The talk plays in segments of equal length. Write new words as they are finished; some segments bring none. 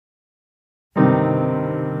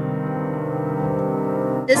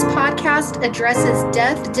This podcast addresses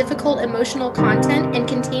death, difficult emotional content, and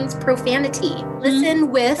contains profanity. Listen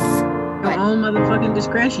with your own motherfucking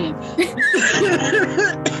discretion.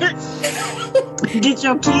 Get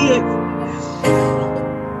your kids.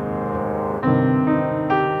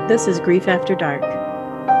 This is Grief After Dark.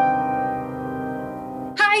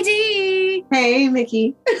 Hi, Dee. Hey,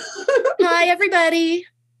 Mickey. Hi, everybody.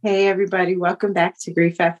 Hey, everybody. Welcome back to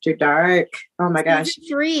Grief After Dark. Oh, my gosh.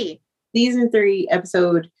 Season 3,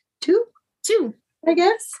 episode 2, I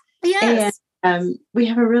guess. Yes. And we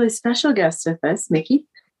have a really special guest with us, Mickey.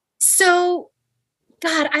 So,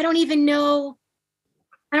 God, I don't even know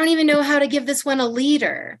how to give this one a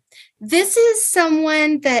leader. This is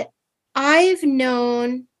someone that I've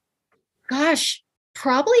known,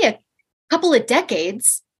 probably a couple of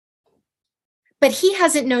decades, but he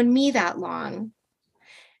hasn't known me that long.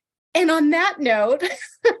 And on that note,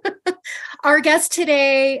 our guest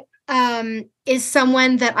today is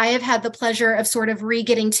someone that I have had the pleasure of sort of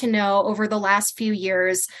re-getting to know over the last few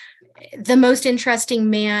years. The most interesting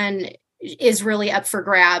man is really up for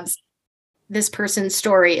grabs. This person's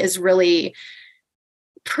story is really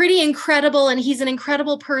pretty incredible, and he's an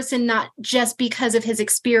incredible person, not just because of his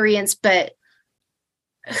experience, but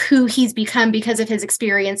who he's become because of his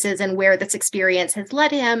experiences and where this experience has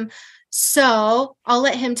led him. So I'll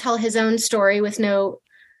let him tell his own story. With no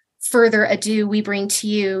further ado, we bring to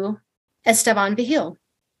you Esteban Vigil.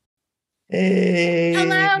 Hey.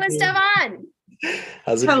 Hello, Esteban.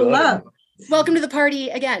 How's it going? Welcome to the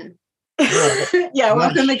party again. Yeah,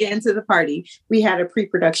 welcome again to the party. We had a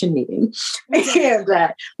pre-production meeting and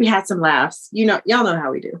we had some laughs. Y'all know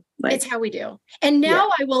how we do. It's how we do. And now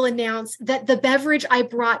I will announce that the beverage I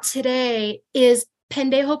brought today is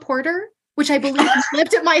Pendejo Porter, which I believe you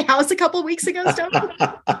left at my house a couple of weeks ago, Stone.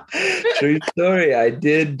 True story. I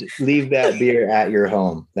did leave that beer at your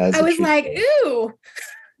home. I was like, ooh.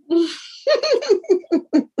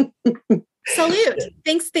 Salute.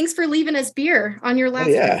 Thanks for leaving us beer on your last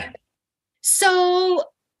visit. So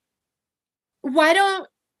why don't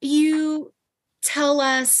you tell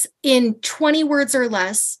us in 20 words or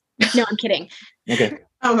less? No, I'm kidding. Okay.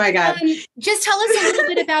 Oh my God. Just tell us a little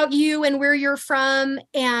bit about you and where you're from,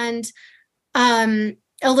 and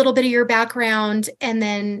a little bit of your background, and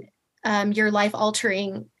then your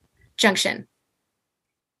life-altering junction.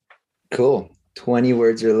 Cool. 20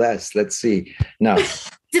 words or less. Let's see. No.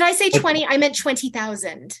 Did I say 20? I meant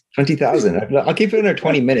 20,000. 20,000. I'll keep it under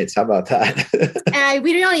 20 minutes. How about that?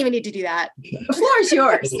 We don't even need to do that. The floor is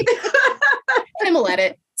yours. I'm gonna let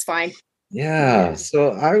it. It's fine. Yeah.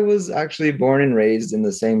 So I was actually born and raised in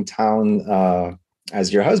the same town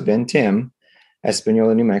as your husband, Tim,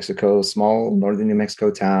 Espanola, New Mexico, small northern New Mexico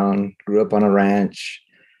town. Grew up on a ranch,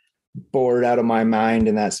 bored out of my mind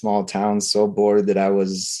in that small town. So bored that I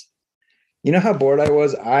was, how bored I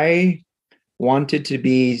was? I wanted to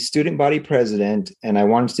be student body president and I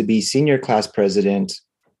wanted to be senior class president,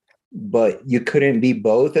 but you couldn't be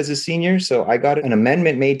both as a senior. So I got an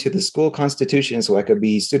amendment made to the school constitution so I could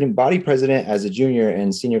be student body president as a junior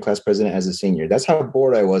and senior class president as a senior. That's how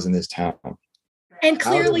bored I was in this town. And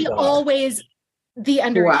clearly always the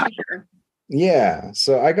underachiever. Wow. Yeah.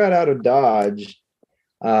 So I got out of Dodge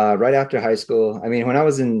right after high school. I mean, when I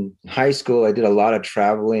was in high school, I did a lot of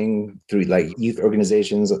traveling through like youth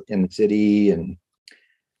organizations in the city. And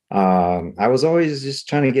I was always just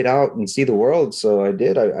trying to get out and see the world. So I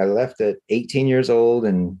did. I left at 18 years old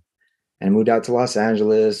and moved out to Los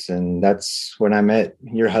Angeles. And that's when I met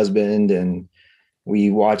your husband. And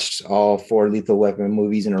we watched all 4 Lethal Weapon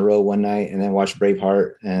movies in a row one night and then watched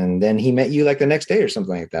Braveheart. And then he met you like the next day or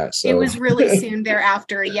something like that. So it was really soon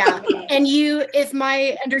thereafter. Yeah. And you, if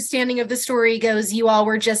my understanding of the story goes, you all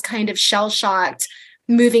were just kind of shell-shocked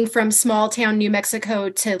moving from small town New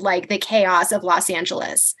Mexico to like the chaos of Los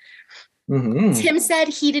Angeles. Mm-hmm. Tim said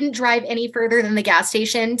he didn't drive any further than the gas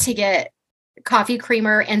station to get coffee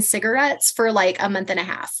creamer and cigarettes for like a month and a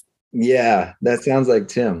half. Yeah, that sounds like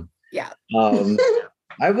Tim. Yeah.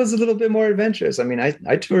 I was a little bit more adventurous. I mean,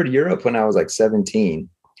 I toured Europe when I was like 17.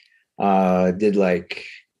 Did like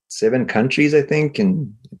 7 countries, I think,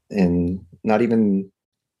 in not even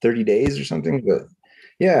 30 days or something. But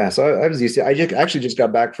yeah, so I was used to it. I actually just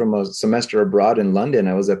got back from a semester abroad in London.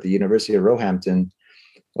 I was at the University of Roehampton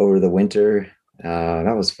over the winter.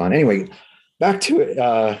 That was fun. Anyway, back to it.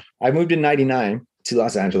 I moved in 99 to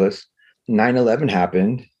Los Angeles. 9/11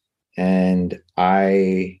 happened. And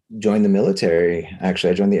I joined the military.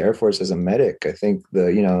 Actually, I joined the Air Force as a medic. I think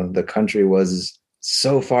the country was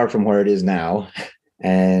so far from where it is now.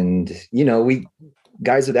 And,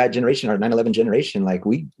 guys of that generation, our 9/11 generation, like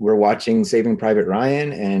we were watching Saving Private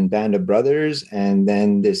Ryan and Band of Brothers, and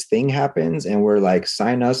then this thing happens and we're like,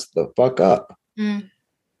 sign us the fuck up.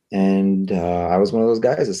 And I was one of those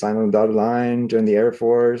guys that signed on the dotted line, joined the Air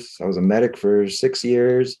Force. I was a medic for 6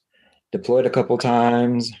 years, deployed a couple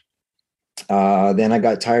times. Then I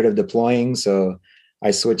got tired of deploying, so I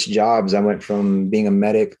switched jobs. I went from being a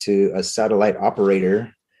medic to a satellite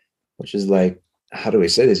operator, which is like, how do we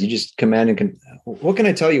say this? You just command and what can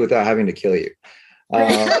I tell you without having to kill you?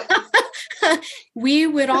 We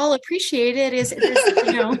would all appreciate it.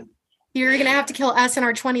 You're going to have to kill us and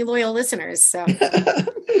our 20 loyal listeners. So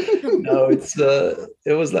no,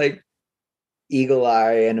 it was like eagle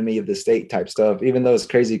eye, enemy of the state type stuff, even though it's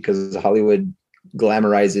crazy because Hollywood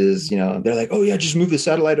glamorizes, they're like, oh yeah, just move the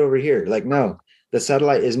satellite over here. Like, no, the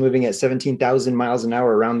satellite is moving at 17,000 miles an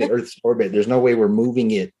hour around the Earth's orbit. There's no way we're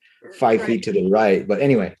moving it 5 feet to the right. But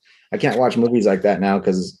anyway, I can't watch movies like that now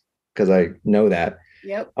because I know that.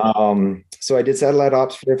 Yep. So I did satellite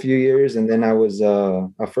ops for a few years, and then I was a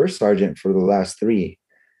first sergeant for the last 3.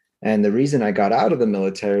 And the reason I got out of the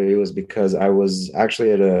military was because I was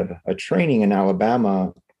actually at a training in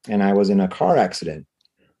Alabama, and I was in a car accident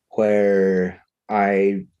where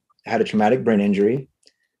I had a traumatic brain injury.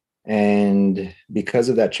 And because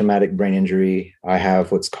of that traumatic brain injury, I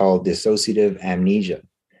have what's called dissociative amnesia.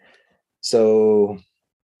 So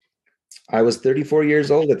I was 34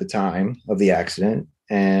 years old at the time of the accident,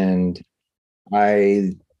 and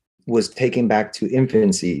I was taken back to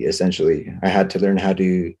infancy, essentially. I had to learn how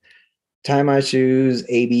to tie my shoes,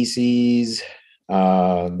 ABCs,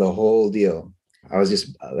 the whole deal. I was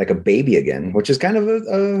just like a baby again, which is kind of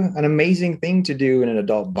an amazing thing to do in an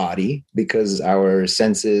adult body because our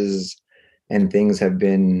senses and things have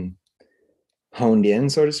been honed in,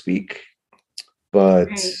 so to speak. But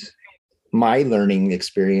my learning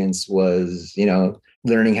experience was,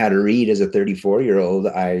 learning how to read as a 34-year-old.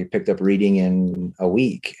 I picked up reading in a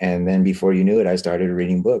week. And then before you knew it, I started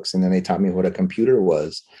reading books. And then they taught me what a computer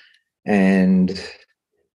was. And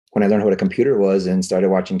when I learned what a computer was and started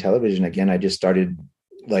watching television again, I just started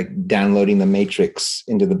like downloading the Matrix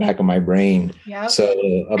into the back of my brain. Yep. So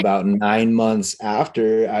about 9 months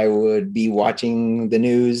after, I would be watching the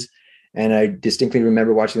news. And I distinctly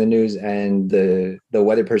remember watching the news, and the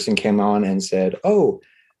weather person came on and said,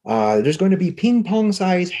 there's going to be ping pong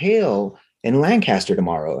size hail in Lancaster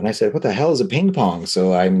tomorrow. And I said, what the hell is a ping pong?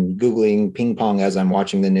 So I'm Googling ping pong as I'm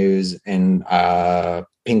watching the news, and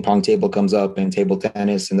ping pong table comes up, and table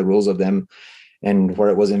tennis and the rules of them and where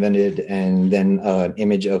it was invented. And then an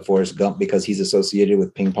image of Forrest Gump because he's associated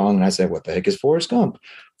with ping pong. And I said, what the heck is Forrest Gump?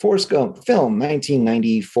 Forrest Gump film,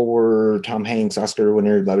 1994, Tom Hanks, Oscar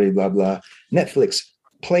winner, blah, blah, blah, blah. Netflix,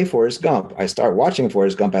 play Forrest Gump. I start watching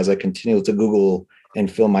Forrest Gump as I continue to Google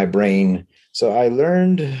and fill my brain. So I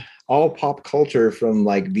learned all pop culture from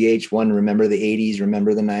like VH1, remember the 80s,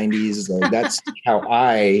 remember the 90s. Like, that's how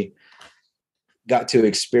I got to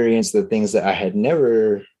experience the things that I had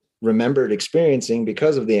never remembered experiencing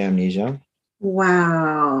because of the amnesia.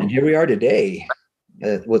 Wow. And here we are today.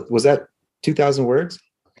 Was that 2,000 words?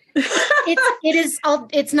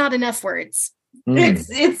 It's not enough words.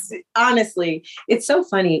 It's honestly, it's so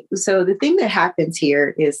funny. So the thing that happens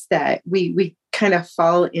here is that we kind of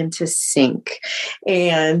fall into sync,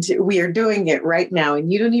 and we are doing it right now,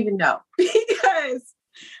 and you don't even know, because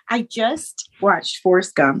I just watched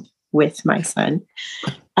Forrest Gump with my son.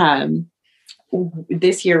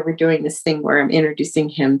 This year we're doing this thing where I'm introducing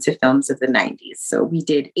him to films of the 90s. So we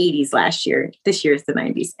did 80s last year. This year is the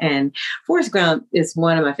 90s. And Forrest Gump is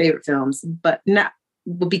one of my favorite films, but not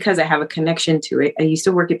because I have a connection to it. I used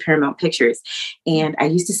to work at Paramount Pictures, and I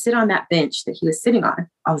used to sit on that bench that he was sitting on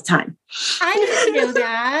all the time. I didn't know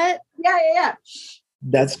that. Yeah.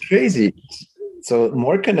 That's crazy. So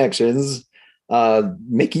more connections.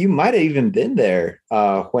 Mickey, you might have even been there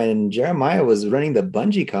when Jeremiah was running the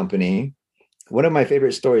Bungie company. One of my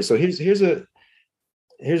favorite stories. So here's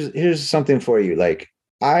something for you. Like,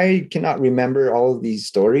 I cannot remember all of these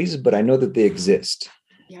stories, but I know that they exist.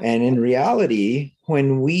 Yep. And in reality,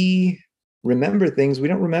 when we remember things, we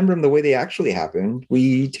don't remember them the way they actually happened.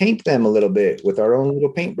 We taint them a little bit with our own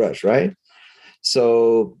little paintbrush, right?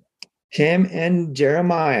 So Tim and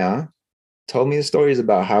Jeremiah told me the stories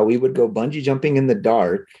about how we would go bungee jumping in the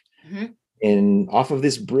dark off of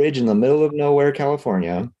this bridge in the middle of nowhere,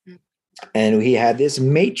 California. Mm-hmm. And we had this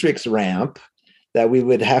matrix ramp that we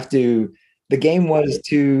would have to, the game was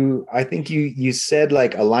to, I think you said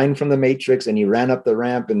like a line from the Matrix, and you ran up the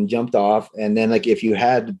ramp and jumped off. And then like, if you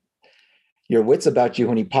had your wits about you,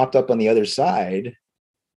 when he popped up on the other side,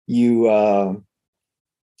 you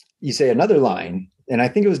say another line. and I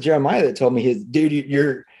think it was Jeremiah that told me, dude,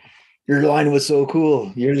 your line was so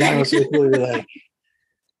cool. Your line was so cool. You're like,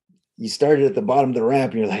 you started at the bottom of the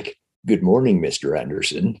ramp and you're like, good morning, Mr.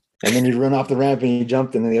 Anderson. And then you run off the ramp and you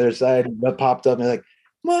jumped, and then the other side popped up and you're like,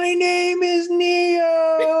 my name is Neo.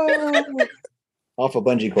 Off a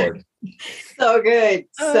bungee cord. So good.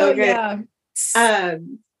 So good. Yeah.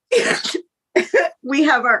 We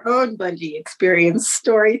have our own bungee experience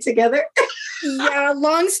story together. Yeah.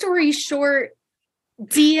 Long story short,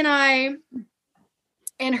 Dee and I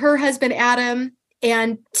and her husband, Adam,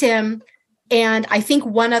 and Tim, and I think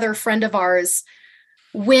one other friend of ours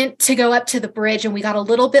went to go up to the bridge, and we got a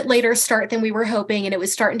little bit later start than we were hoping. And it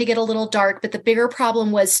was starting to get a little dark, but the bigger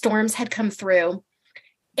problem was storms had come through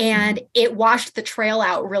and it washed the trail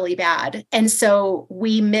out really bad. And so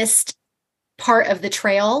we missed part of the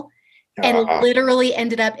trail and literally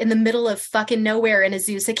ended up in the middle of fucking nowhere in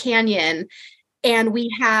Azusa Canyon. And we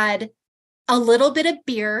had a little bit of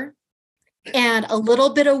beer and a little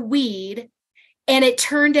bit of weed. And it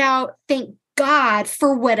turned out, thank God,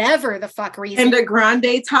 for whatever the fuck reason. And a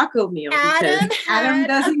grande taco meal. Adam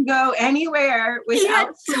doesn't go anywhere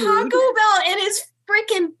without food. Taco Bell in his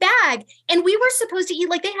freaking bag. And we were supposed to eat,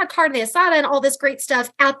 like, they had carne asada and all this great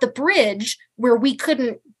stuff at the bridge where we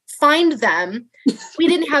couldn't find them. We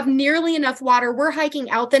didn't have nearly enough water. We're hiking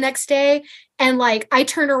out the next day. And like, I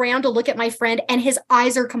turn around to look at my friend and his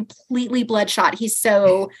eyes are completely bloodshot. He's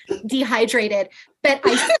so dehydrated. But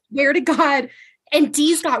I swear to God, and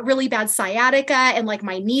Dee's got really bad sciatica and like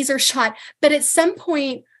my knees are shot. But at some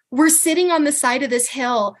point we're sitting on the side of this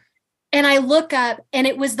hill and I look up, and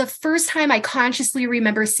it was the first time I consciously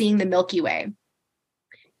remember seeing the Milky Way.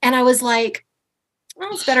 And I was like, well,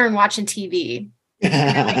 it's better than watching TV.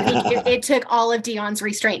 I think it took all of Dion's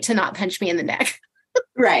restraint to not punch me in the neck.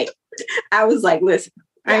 Right. I was like, listen,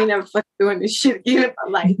 I ain't never fucking doing this shit again.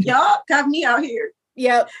 I'm like, y'all got me out here.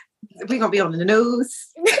 Yep. We're going to be on the news.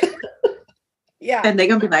 Yeah. And they're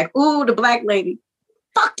going to be like, ooh, the black lady.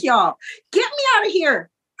 Fuck y'all. Get me out of here.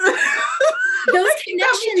 Those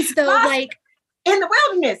connections, though, like in the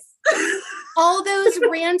wilderness. All those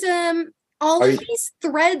random, these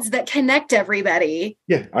threads that connect everybody.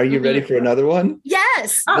 Yeah. Are you ready for another one?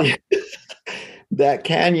 Yes. Oh. That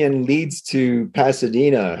canyon leads to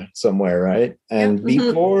Pasadena somewhere, right? And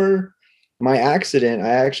before my accident, I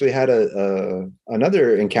actually had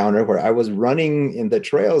another encounter where I was running in the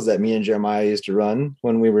trails that me and Jeremiah used to run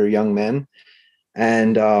when we were young men.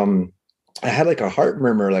 And I had like a heart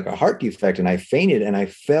murmur, like a heart defect, and I fainted and I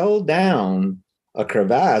fell down a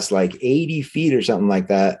crevasse like 80 feet or something like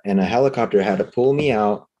that. And a helicopter had to pull me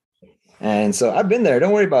out. And so I've been there.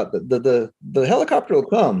 Don't worry about the helicopter will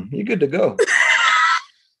come. You're good to go.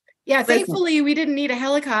 Yeah, thankfully we didn't need a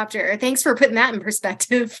helicopter. Thanks for putting that in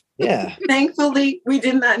perspective. Yeah. Thankfully we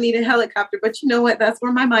did not need a helicopter, but you know what? That's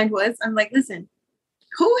where my mind was. I'm like, listen,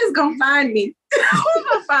 who is going to find me? Who's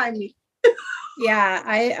going to find me? Yeah,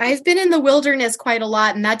 I've been in the wilderness quite a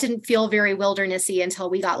lot, and that didn't feel very wildernessy until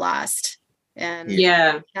we got lost. And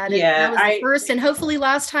that was the first and hopefully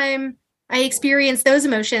last time I experienced those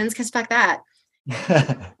emotions, because fuck that.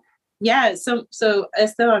 Yeah. So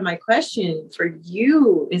Estella, my question for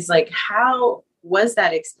you is like, how was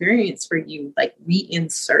that experience for you? Like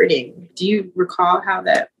reinserting? Do you recall how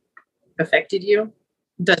that affected you?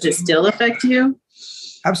 Does it still affect you?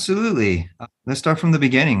 Absolutely. Let's start from the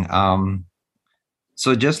beginning.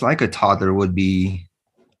 So just like a toddler would be,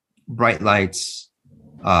 bright lights,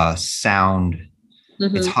 sound,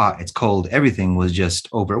 it's hot, it's cold, everything was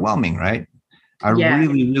just overwhelming, right? I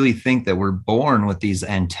really think that we're born with these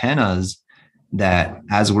antennas that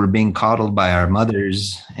as we're being coddled by our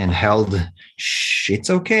mothers and held, it's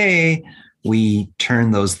okay, we turn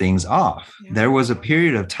those things off. Yeah. There was a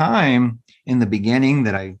period of time in the beginning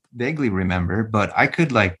that I vaguely remember, but I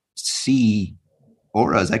could like see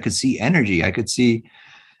auras. I could see energy. I could see,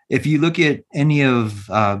 if you look at any of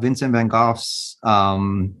Vincent van Gogh's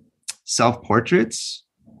self-portraits,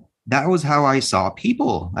 that was how I saw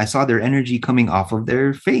people. I saw their energy coming off of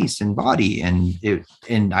their face and body.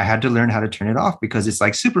 And I had to learn how to turn it off, because it's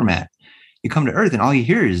like Superman. You come to Earth and all you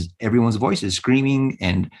hear is everyone's voices screaming.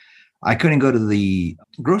 And I couldn't go to the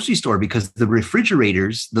grocery store because the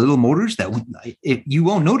refrigerators, the little motors you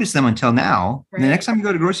won't notice them until now. Right. And the next time you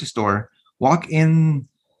go to the grocery store, walk in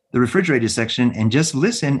the refrigerator section and just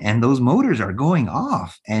listen, and those motors are going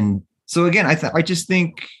off. And so again, I just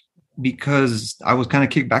think because I was kind of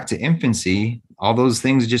kicked back to infancy, all those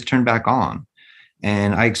things just turned back on,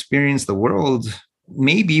 and I experienced the world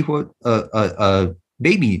maybe what a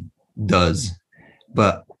baby does,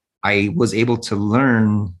 but I was able to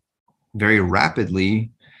learn very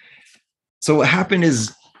rapidly. So what happened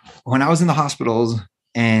is when I was in the hospitals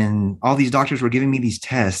and all these doctors were giving me these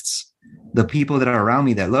tests, the people that are around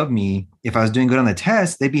me that love me, if I was doing good on the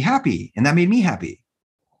test, they'd be happy. And that made me happy.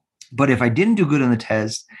 But if I didn't do good on the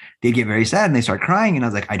test, they get very sad and they start crying. And I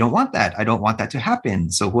was like, I don't want that. I don't want that to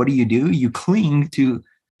happen. So what do? You cling to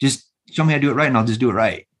just show me how to do it right and I'll just do it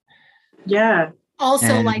right. Yeah.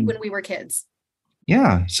 Also, like when we were kids.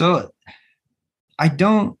 Yeah. So I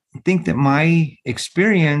don't think that my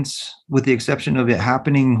experience, with the exception of it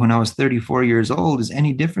happening when I was 34 years old, is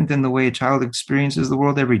any different than the way a child experiences the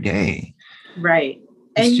world every day. Right.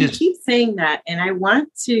 And you keep saying that. And I want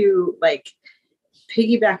to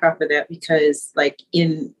piggyback off of that because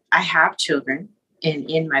I have children and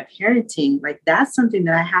in my parenting, that's something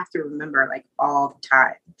that I have to remember all the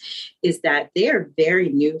time is that they are very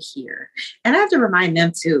new here. And I have to remind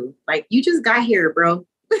them too, you just got here, bro.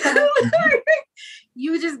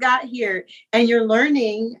 You just got here and you're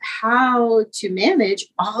learning how to manage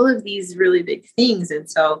all of these really big things. And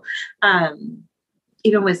so,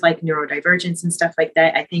 even with neurodivergence and stuff like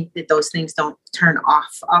that, I think that those things don't turn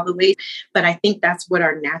off all the way, but I think that's what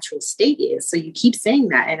our natural state is. So you keep saying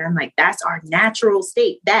that. And I'm like, that's our natural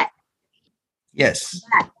state. Yes.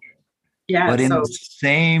 Yeah. But in the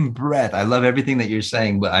same breath, I love everything that you're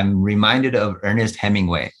saying, but I'm reminded of Ernest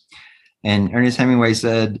Hemingway. And Ernest Hemingway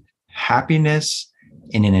said, happiness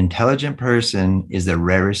in an intelligent person is the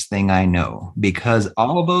rarest thing I know, because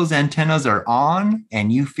all those antennas are on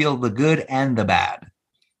and you feel the good and the bad.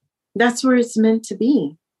 That's where it's meant to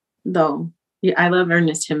be, though. Yeah, I love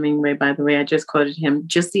Ernest Hemingway, by the way. I just quoted him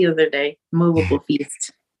just the other day. Movable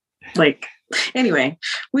Feast. Anyway,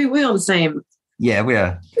 we're on the same. Yeah, we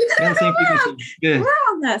are. We're on the same frequency. Good. We're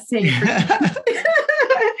on that same frequency.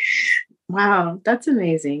 Wow, that's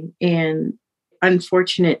amazing. And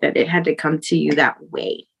unfortunate that it had to come to you that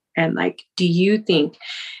way. And do you think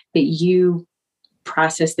that you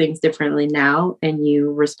process things differently now and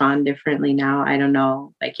you respond differently now? I don't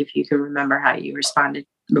know, if you can remember how you responded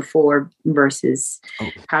before versus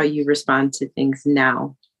how you respond to things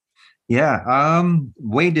now. Yeah,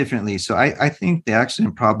 way differently. So I think the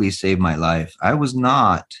accident probably saved my life. I was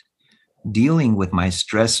not dealing with my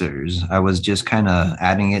stressors. I was just kind of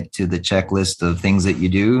adding it to the checklist of things that you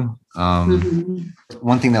do.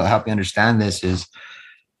 One thing that will help you understand this is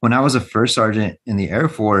when I was a first sergeant in the Air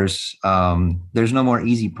Force, there's no more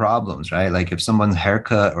easy problems, right? If someone's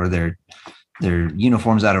haircut or their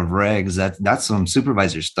uniform's out of regs, that's some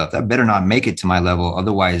supervisor stuff. That better not make it to my level.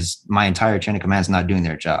 Otherwise, my entire chain of command is not doing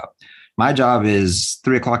their job. My job is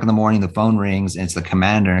 3:00 in the morning, the phone rings, and it's the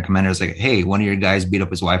commander. And the commander's like, hey, one of your guys beat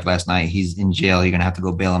up his wife last night. He's in jail. You're going to have to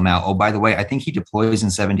go bail him out. Oh, by the way, I think he deploys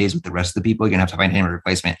in 7 days with the rest of the people. You're going to have to find him a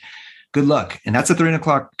replacement. Good luck. And that's a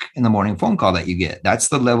 3:00 in the morning phone call that you get. That's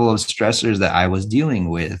the level of stressors that I was dealing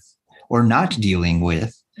with or not dealing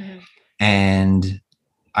with. Mm-hmm. And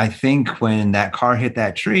I think when that car hit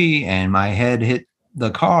that tree and my head hit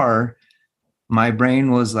the car, my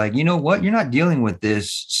brain was like, you know what? You're not dealing with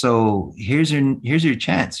this. So here's your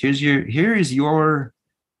chance. Here is your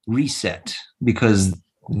reset, because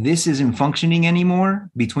this isn't functioning anymore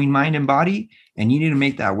between mind and body. And you need to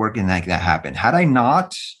make that work and make that happen. Had I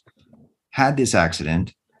not had this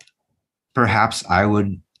accident, perhaps I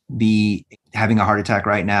would be having a heart attack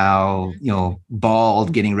right now,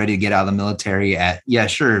 bald, getting ready to get out of the military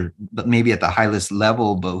but maybe at the highest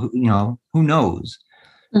level, but who knows?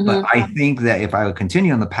 Mm-hmm. But I think that if I would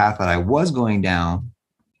continue on the path that I was going down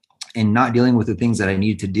and not dealing with the things that I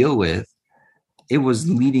needed to deal with, it was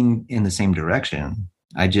leading in the same direction.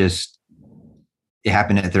 It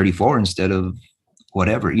happened at 34 instead of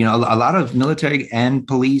whatever. A lot of military and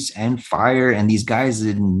police and fire and these guys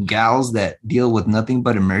and gals that deal with nothing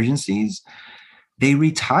but emergencies, they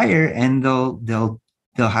retire and they'll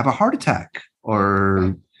have a heart attack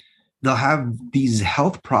or they'll have these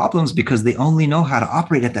health problems because they only know how to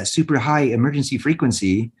operate at that super high emergency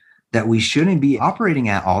frequency that we shouldn't be operating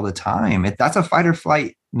at all the time. That's a fight or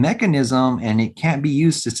flight mechanism, and it can't be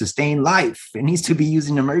used to sustain life. It needs to be used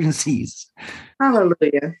in emergencies.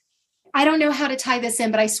 Hallelujah. I don't know how to tie this in,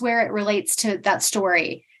 but I swear it relates to that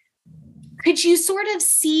story. Could you sort of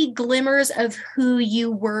see glimmers of who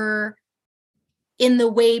you were in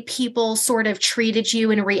the way people sort of treated you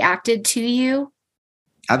and reacted to you?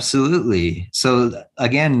 Absolutely. So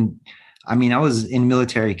again, I was in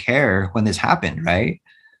military care when this happened, right?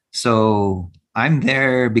 So I'm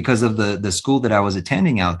there because of the school that I was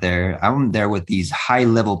attending out there. I'm there with these high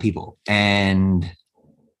level people, and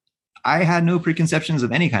I had no preconceptions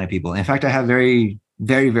of any kind of people. In fact, I have very,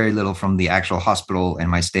 very, very little from the actual hospital and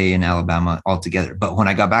my stay in Alabama altogether. But when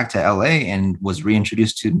I got back to LA and was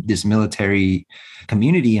reintroduced to this military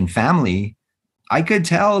community and family, I could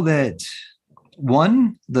tell that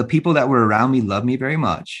one, the people that were around me loved me very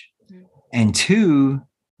much. And two,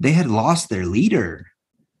 they had lost their leader.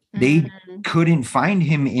 They couldn't find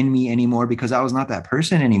him in me anymore because I was not that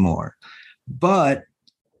person anymore. But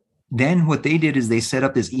then what they did is they set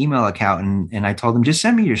up this email account, and I told them, just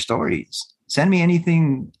send me your stories. Send me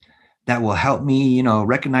anything that will help me,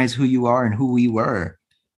 recognize who you are and who we were.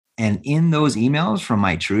 And in those emails from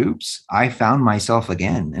my troops, I found myself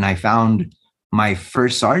again, and I found my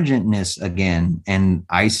first sergeantness again, and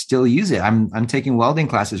I still use it. I'm taking welding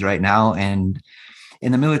classes right now, and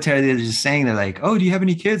in the military, they're just saying, they're like, oh, do you have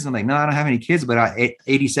any kids? I'm like, no, I don't have any kids, but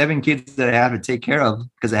 87 kids that I have to take care of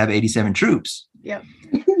because I have 87 troops. Yep.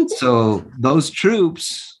 So those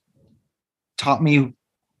troops taught me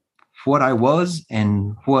what I was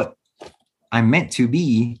and what I'm meant to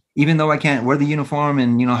be, even though I can't wear the uniform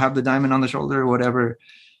and, have the diamond on the shoulder or whatever.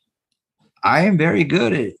 I am very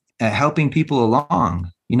good at helping people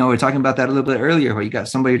along. We're talking about that a little bit earlier, where you got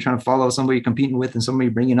somebody you're trying to follow, somebody you're competing with, and somebody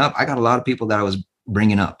you're bringing up. I got a lot of people that I was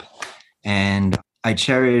bringing up, and I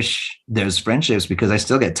cherish those friendships because I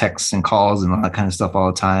still get texts and calls and all that kind of stuff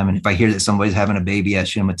all the time. And if I hear that somebody's having a baby, I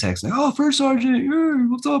shoot them a text like, oh, First Sergeant, yeah,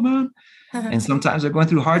 what's up, man? And sometimes they're going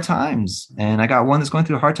through hard times. And I got one that's going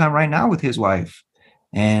through a hard time right now with his wife.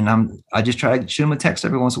 And I just try to shoot him a text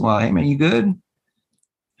every once in a while. Hey, man, you good?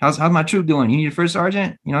 How's my troop doing? You need a First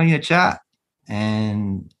Sergeant? You need a chat.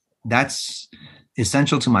 And that's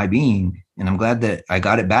essential to my being. And I'm glad that I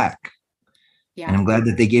got it back. Yeah. And I'm glad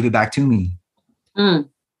that they gave it back to me.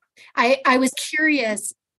 I was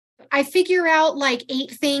curious. I figure out like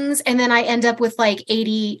 8 things, and then I end up with like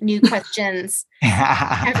 80 new questions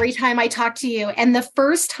every time I talk to you. And the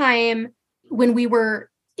first time when we were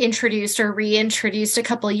introduced or reintroduced a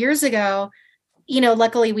couple of years ago,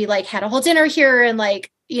 luckily we like had a whole dinner here, and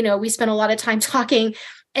like, we spent a lot of time talking.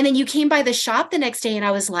 And then you came by the shop the next day, and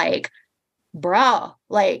I was like, bro,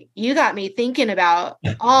 like, you got me thinking about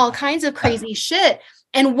all kinds of crazy shit.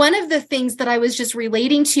 And one of the things that I was just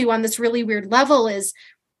relating to on this really weird level is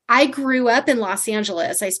I grew up in Los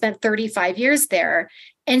Angeles. I spent 35 years there.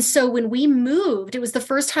 And so when we moved, it was the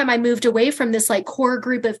first time I moved away from this like core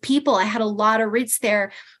group of people. I had a lot of roots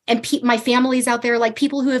there, and my family's out there, like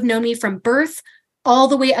people who have known me from birth all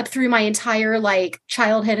the way up through my entire like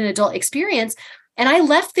childhood and adult experience. And I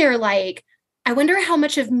left there like, I wonder how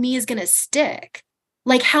much of me is going to stick.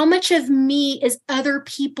 Like, how much of me is other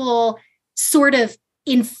people sort of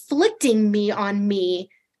inflicting me on me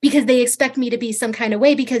because they expect me to be some kind of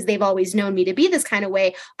way because they've always known me to be this kind of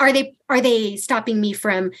way? Are they stopping me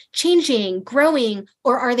from changing, growing,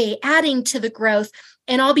 or are they adding to the growth?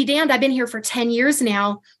 And I'll be damned, I've been here for 10 years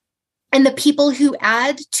now, and the people who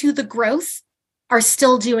add to the growth are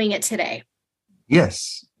still doing it today.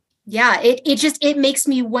 Yes. Yeah, it makes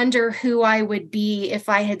me wonder who I would be if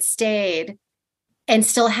I had stayed and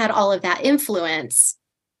still had all of that influence.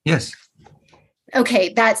 Yes.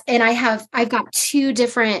 Okay, I've got 2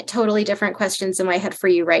 totally different questions in my head for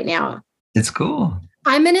you right now. It's cool.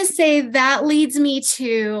 I'm going to say that leads me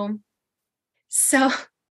to, so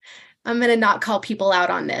I'm going to not call people out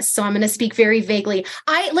on this. So I'm going to speak very vaguely.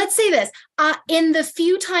 Let's say this, in the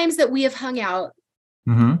few times that we have hung out,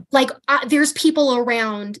 like there's people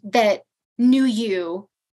around that knew you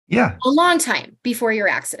a long time before your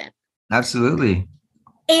accident. Absolutely.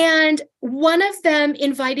 And one of them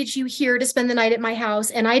invited you here to spend the night at my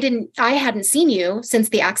house. And I hadn't seen you since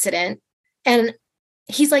the accident. And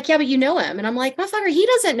he's like, yeah, but you know him. And I'm like, motherfucker, he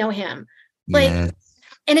doesn't know him. Like,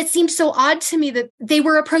 and it seemed so odd to me that they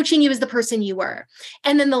were approaching you as the person you were.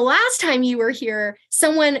 And then the last time you were here,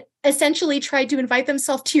 someone essentially tried to invite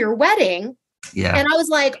themselves to your wedding. Yeah. And I was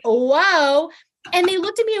like, whoa. And they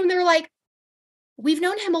looked at me and they're like, we've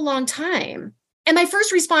known him a long time. And my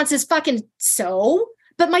first response is fucking so.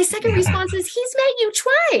 But my second response is, he's met you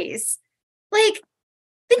twice. Like,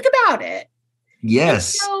 think about it.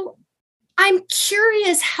 Yes. And so I'm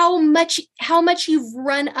curious how much you've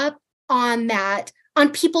run up on that,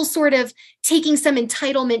 on people sort of taking some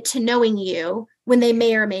entitlement to knowing you when they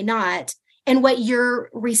may or may not, and what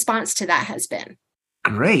your response to that has been.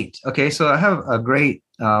 Great. Okay, so I have a great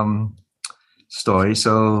story.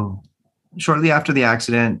 So shortly after the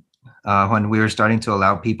accident, when we were starting to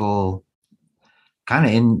allow people kind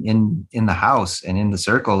of in the house and in the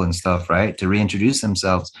circle and stuff, right, to reintroduce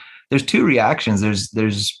themselves, there's 2 reactions.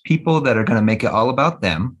 There's people that are going to make it all about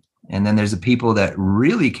them, and then there's the people that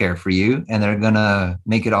really care for you and they're going to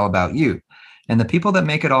make it all about you. And the people that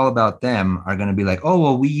make it all about them are going to be like, oh,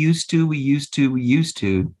 well, we used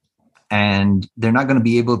to, and they're not going to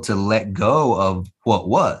be able to let go of what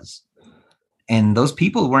was. And those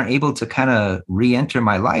people weren't able to kind of re-enter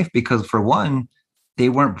my life because, for one, they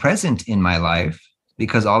weren't present in my life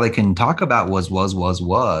because all they can talk about was,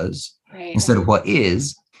 Right. instead of what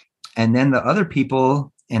is. And then the other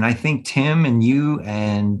people, and I think Tim and you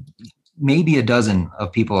and maybe a dozen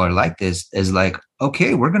of people are like this, is like,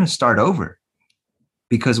 okay, we're going to start over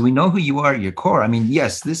because we know who you are at your core. I mean,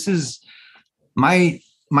 yes, this is my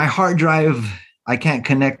hard drive. I can't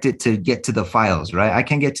connect it to get to the files, right? I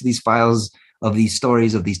can't get to these files of these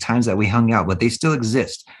stories of these times that we hung out, but they still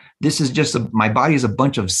exist. This is just my body is a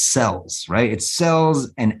bunch of cells, right? It's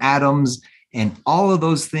cells and atoms and all of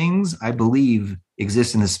those things, I believe,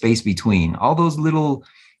 exist in the space between. All those little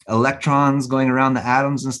electrons going around the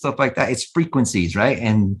atoms and stuff like that. It's frequencies, right?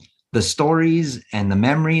 And the stories and the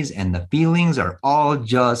memories and the feelings are all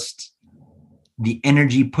just the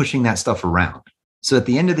energy pushing that stuff around. So at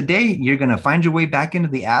the end of the day, you're going to find your way back into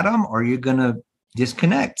the atom, or you're going to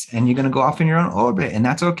disconnect and you're going to go off in your own orbit. And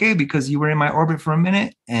that's okay, because you were in my orbit for a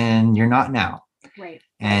minute and you're not now. Right.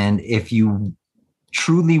 And if you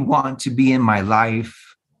truly want to be in my life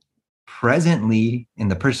presently in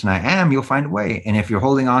the person I am, you'll find a way. And if you're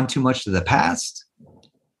holding on too much to the past,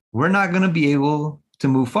 we're not going to be able to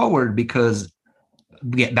move forward, because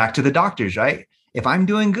we get back to the doctors, right? If I'm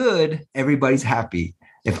doing good, everybody's happy.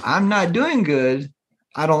 If I'm not doing good,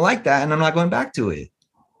 I don't like that, and I'm not going back to it.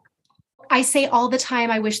 I say all the time,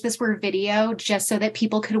 I wish this were video just so that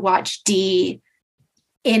people could watch Dee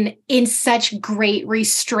in such great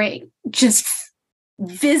restraint, just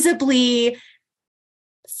visibly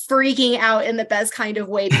freaking out in the best kind of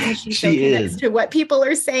way, because she so connects to what people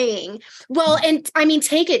are saying. Well, and I mean,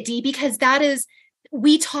 take it, Dee, because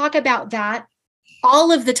we talk about that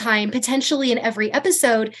all of the time, potentially in every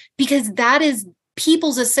episode, because that is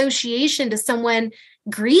people's association to someone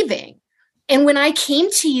grieving. And when I came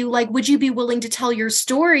to you, like, would you be willing to tell your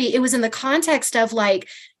story? It was in the context of like,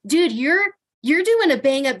 dude, you're doing a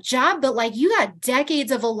bang up job, but like, you got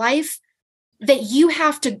decades of a life that you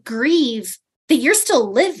have to grieve, that you're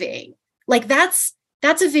still living. Like that's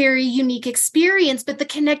a very unique experience, but the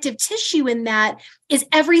connective tissue in that is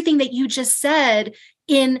everything that you just said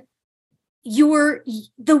in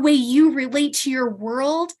the way you relate to your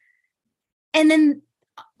world. And then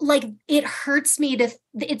like, it hurts me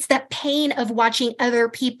it's that pain of watching other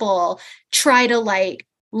people try to like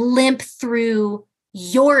limp through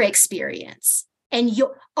your experience and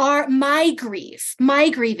my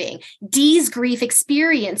grieving, Dee's grief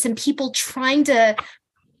experience, and people trying to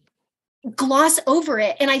gloss over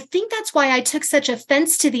it. And I think that's why I took such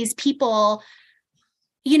offense to these people,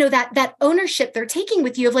 you know, that ownership they're taking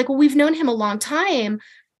with you of like, well, we've known him a long time.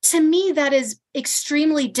 To me, that is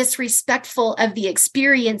extremely disrespectful of the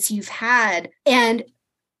experience you've had and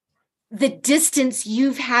the distance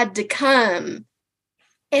you've had to come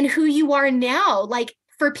and who you are now. Like,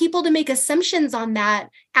 for people to make assumptions on that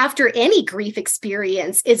after any grief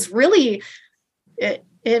experience is really, it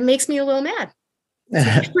makes me a little mad.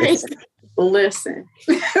 Listen,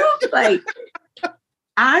 like,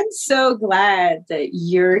 I'm so glad that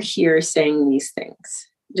you're here saying these things.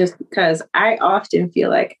 Just because I often feel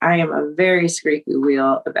like I am a very squeaky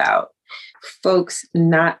wheel about folks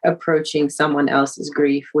not approaching someone else's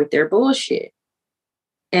grief with their bullshit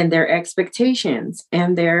and their expectations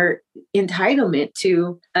and their entitlement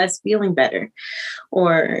to us feeling better.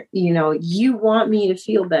 Or, you know, you want me to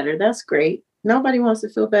feel better. That's great. Nobody wants to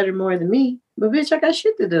feel better more than me. But bitch, I got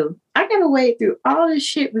shit to do. I got to wade through all this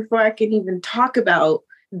shit before I can even talk about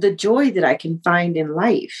the joy that I can find in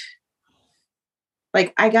life.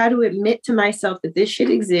 Like, I got to admit to myself that this shit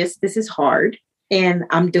exists. This is hard. And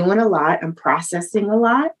I'm doing a lot. I'm processing a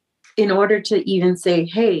lot in order to even say,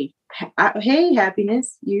 hey,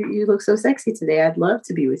 happiness, you look so sexy today. I'd love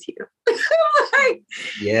to be with you. Like,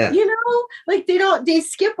 yeah. You know, like they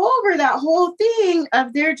skip over that whole thing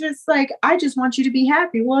of they're just like, I just want you to be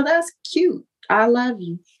happy. Well, that's cute. I love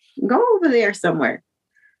you. Go over there somewhere.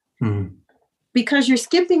 Mm-hmm. Because you're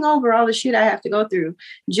skipping over all the shit I have to go through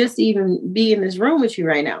just to even be in this room with you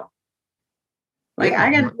right now. Like, I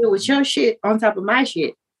got to deal with your shit on top of my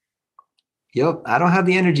shit. Yep. I don't have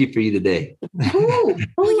the energy for you today. Who?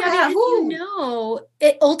 You know,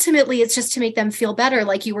 ultimately it's just to make them feel better.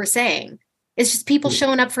 Like you were saying, it's just people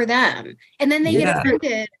showing up for them. And then they get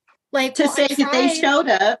offended. Like, to say that they showed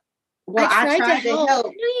up. Well, I tried to help.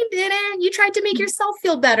 No, you didn't. You tried to make yourself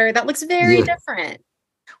feel better. That looks very different.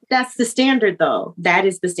 That's the standard, though. That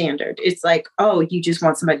is the standard. It's like, oh, you just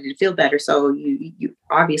want somebody to feel better. So you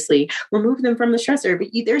obviously remove them from the stressor. But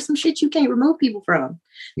there's some shit you can't remove people from.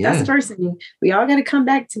 Yeah. That's the first thing. We all got to come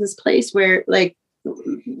back to this place where, like,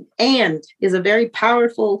 and is a very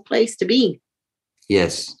powerful place to be.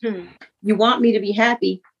 Yes. You want me to be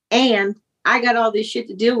happy, and I got all this shit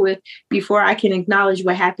to deal with before I can acknowledge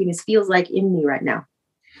what happiness feels like in me right now.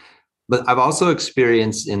 But I've also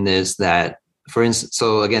experienced in this that, for instance,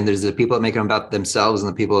 so again, there's the people that make them about themselves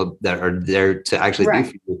and the people that are there to actually do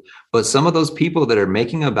for you. But some of those people that are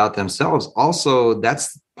making about themselves, also,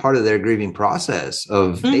 that's part of their grieving process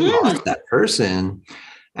of they lost that person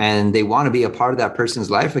and they want to be a part of that person's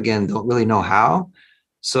life again, don't really know how.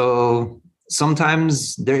 So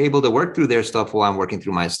sometimes they're able to work through their stuff while I'm working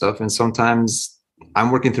through my stuff. And sometimes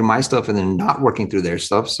I'm working through my stuff and then not working through their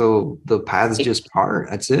stuff. So the paths just part.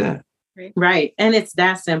 That's it. Right. And it's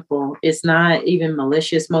that simple. It's not even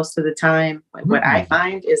malicious most of the time. What I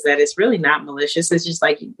find is that it's really not malicious. It's just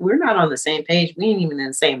like, we're not on the same page. We ain't even in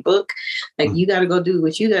the same book. Like, you got to go do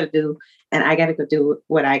what you got to do. And I got to go do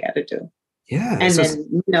what I got to do. Yeah. And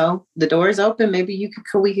then, the door is open. Maybe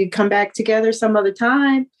we could come back together some other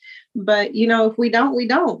time. But, if we don't, we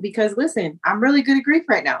don't. Because listen, I'm really good at grief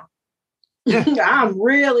right now. Yeah. I'm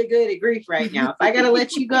really good at grief right now. If I got to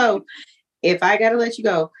let you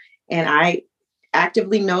go, and I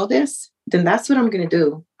actively know this, then that's what I'm going to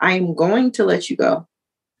do. I am going to let you go.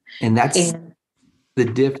 And that's the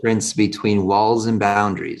difference between walls and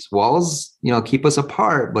boundaries. Walls, keep us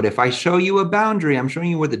apart. But if I show you a boundary, I'm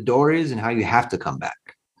showing you where the door is and how you have to come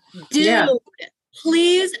back. Dude,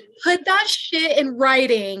 please put that shit in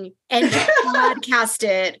writing and podcast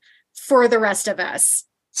it for the rest of us.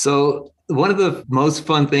 So one of the most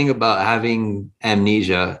fun thing about having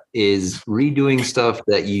amnesia is redoing stuff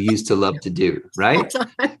that you used to love to do, right?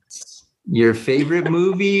 Your favorite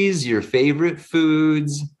movies, your favorite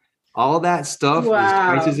foods, all that stuff is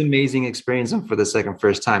twice as amazing experiencing for the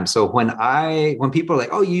first time. So when people are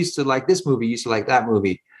like, oh, you used to like this movie, you used to like that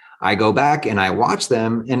movie, I go back and I watch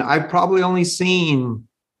them, and I've probably only seen,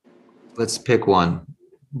 let's pick one,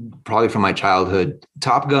 probably from my childhood,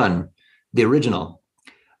 Top Gun, the original.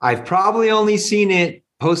 I've probably only seen it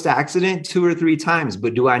post-accident 2 or 3 times,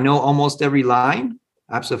 but do I know almost every line?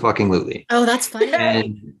 Absolutely. Oh, that's funny.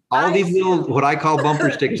 And all these little, what I call bumper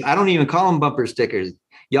stickers, I don't even call them bumper stickers.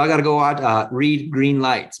 Y'all got to go out, read Green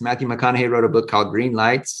Lights. Matthew McConaughey wrote a book called Green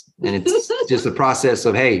Lights, and it's just a process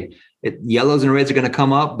of, hey, yellows and reds are going to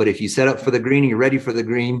come up, but if you set up for the green and you're ready for the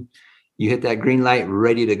green, you hit that green light,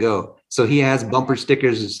 ready to go. So he has bumper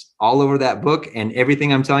stickers all over that book. And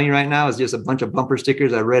everything I'm telling you right now is just a bunch of bumper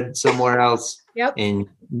stickers I read somewhere else in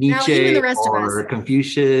Nietzsche or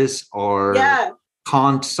Confucius or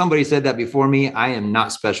Kant. Somebody said that before me. I am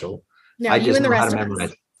not special. No, I just know how to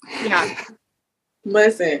memorize. memorize. Yeah.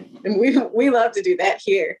 Listen, we love to do that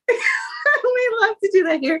here. We love to do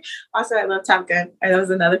that here. Also, I love Top Gun. That was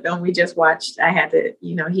another film we just watched. I had to,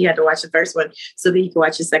 he had to watch the first one so that he could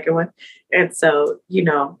watch the second one. And so,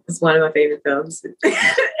 it's one of my favorite films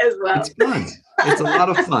as well. It's fun. It's a lot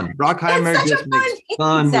of fun. Brockheimer just makes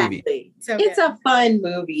fun movie. So it's a fun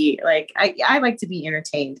movie. Like I like to be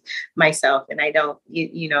entertained myself, and I don't,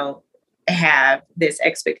 have this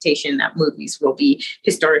expectation that movies will be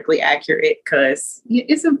historically accurate because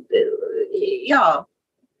it's y'all.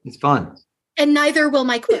 It's fun. And neither will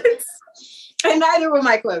my quotes. My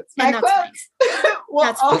quotes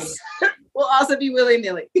will also be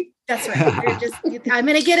willy-nilly. That's right. I'm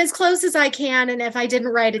going to get as close as I can. And if I didn't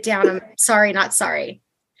write it down, I'm sorry, not sorry.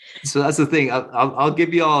 So that's the thing. I'll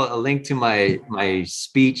give you all a link to my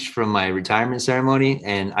speech from my retirement ceremony.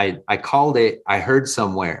 And I called it, I heard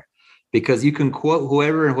somewhere, because you can quote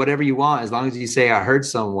whoever and whatever you want, as long as you say, I heard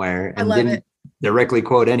somewhere, and didn't directly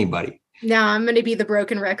quote anybody. Now I'm going to be the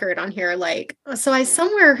broken record on here. Like, so I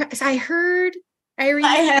had heard.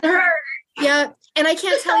 Yeah. And I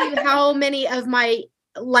can't tell you how many of my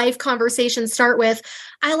life conversations start with,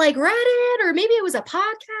 I like read it, or maybe it was a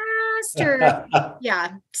podcast or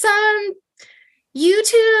some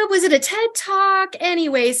YouTube. Was it a TED Talk?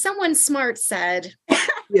 Anyway, someone smart said,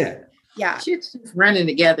 yeah. Shit's just running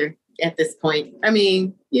together at this point. I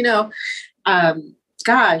mean,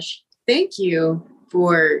 gosh, thank you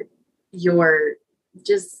for your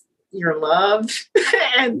love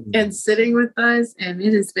and sitting with us. And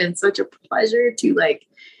it has been such a pleasure to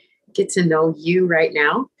get to know you right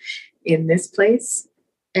now in this place,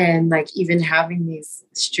 and even having these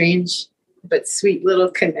strange but sweet little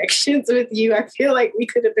connections with you. I feel like we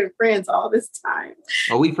could have been friends all this time.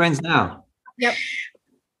 Are we friends now? Yep.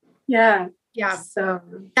 Yeah. So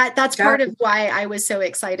that's part of why I was so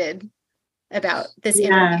excited about this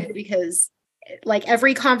interview, because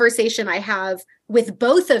every conversation I have with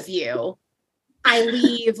both of you, I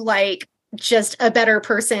leave just a better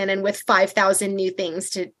person and with 5,000 new things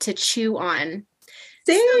to chew on.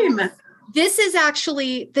 Same. So this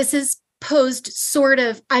is posed sort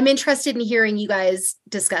of, I'm interested in hearing you guys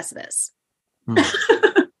discuss this.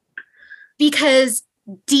 because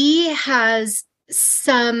Dee has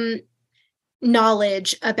some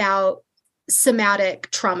knowledge about somatic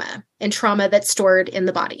trauma and trauma that's stored in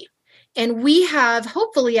the body. And we have,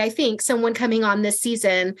 hopefully, I think, someone coming on this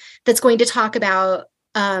season that's going to talk about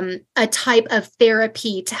a type of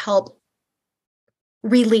therapy to help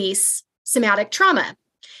release somatic trauma.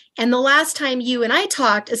 And the last time you and I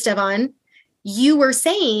talked, Esteban, you were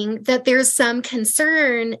saying that there's some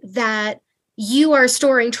concern that you are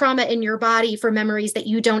storing trauma in your body for memories that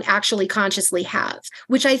you don't actually consciously have,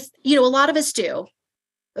 which a lot of us do.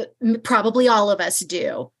 Probably all of us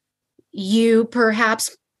do. You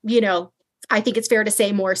perhaps, I think it's fair to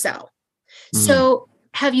say more so. So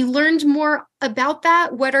have you learned more about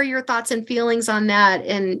that? What are your thoughts and feelings on that?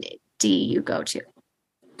 And Dee, you go to.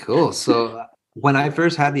 Cool. So when I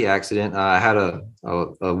first had the accident, I had a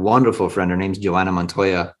wonderful friend. Her name's Joanna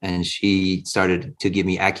Montoya, and she started to give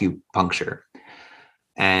me acupuncture.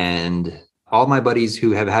 And all my buddies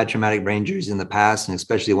who have had traumatic brain injuries in the past, and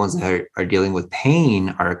especially ones that are dealing with pain,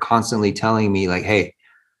 are constantly telling me like, hey,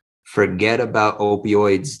 forget about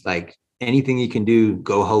opioids, like anything you can do,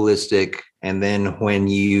 go holistic. And then when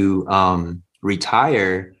you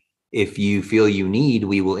retire, if you feel you need,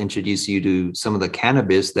 we will introduce you to some of the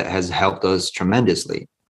cannabis that has helped us tremendously.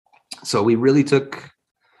 So we really took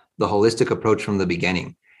the holistic approach from the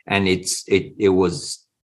beginning, and it was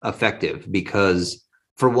effective because,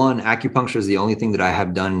 for one, acupuncture is the only thing that I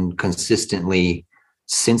have done consistently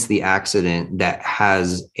since the accident that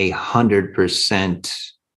has 100%.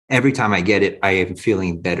 Every time I get it, I am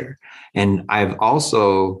feeling better. And I've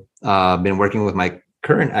also been working with my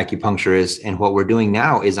current acupuncturist, and what we're doing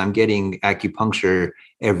now is I'm getting acupuncture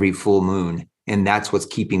every full moon, and that's what's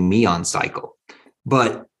keeping me on cycle.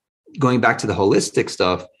 But going back to the holistic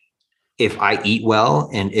stuff, if I eat well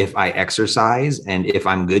and if I exercise and if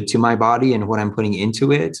I'm good to my body and what I'm putting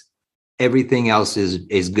into it, everything else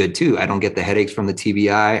is good too. I don't get the headaches from the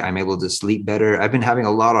TBI. I'm able to sleep better. I've been having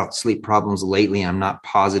a lot of sleep problems lately. I'm not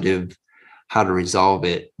positive how to resolve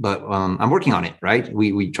it, but I'm working on it, right?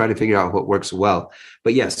 We try to figure out what works well.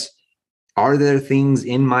 But yes, are there things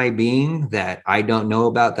in my being that I don't know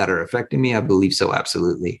about that are affecting me? I believe so,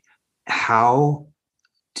 absolutely. How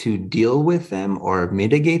to deal with them or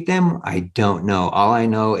mitigate them, I don't know. All I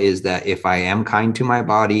know is that if I am kind to my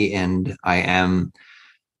body and I am,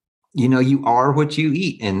 you are what you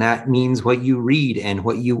eat, and that means what you read and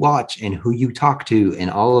what you watch and who you talk to and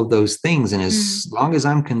all of those things. And as long as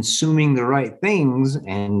I'm consuming the right things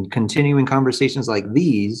and continuing conversations like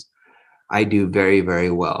these, I do very,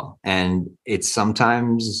 very well. And it's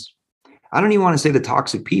sometimes, I don't even want to say the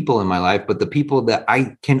toxic people in my life, but the people that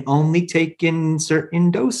I can only take in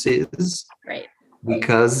certain doses, right?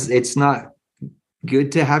 Because it's not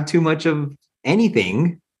good to have too much of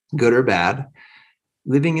anything, good or bad.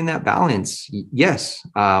 Living in that balance. Yes.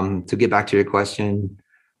 To get back to your question,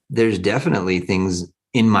 there's definitely things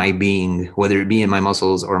in my being, whether it be in my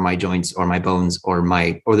muscles or my joints or my bones or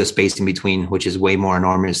the space in between, which is way more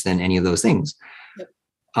enormous than any of those things. Yep.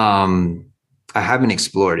 I haven't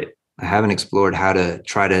explored it. I haven't explored how to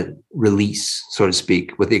try to release, so to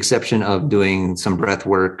speak, with the exception of doing some breath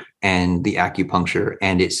work and the acupuncture.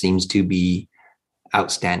 And it seems to be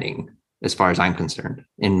outstanding as far as I'm concerned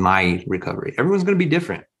in my recovery. Everyone's going to be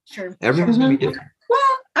different. Sure. Everyone's going to be different.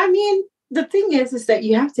 Well, I mean, the thing is that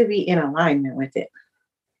you have to be in alignment with it.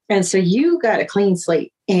 And so you got a clean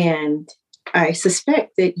slate. And I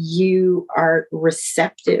suspect that you are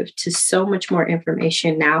receptive to so much more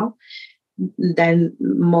information now than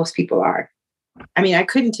most people are. I mean, I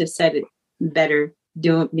couldn't have said it better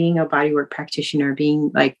being a bodywork practitioner,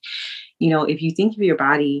 being like, if you think of your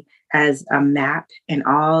body as a map and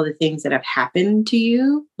all the things that have happened to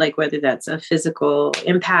you, like whether that's a physical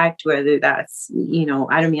impact, whether that's, I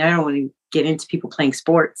don't want to get into people playing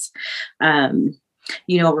sports,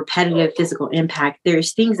 repetitive physical impact.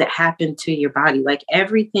 There's things that happen to your body. Like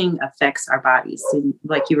everything affects our bodies. And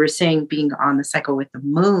like you were saying, being on the cycle with the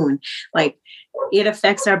moon, like it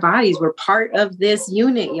affects our bodies. We're part of this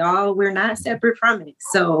unit, y'all. We're not separate from it.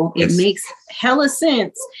 So it makes hella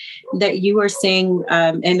sense that you are saying,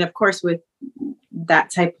 and of course, with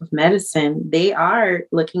that type of medicine, they are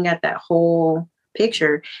looking at that whole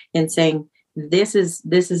picture and saying, this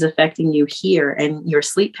is affecting you here, and your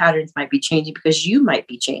sleep patterns might be changing because you might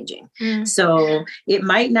be changing. So it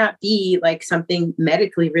might not be like something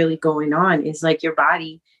medically really going on. It's like your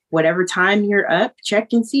body, whatever time you're up, check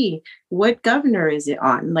and see what governor is it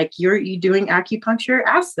on. Like you doing acupuncture,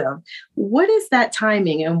 ask them, what is that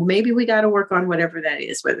timing? And maybe we got to work on whatever that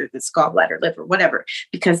is, whether it's gallbladder, liver, whatever,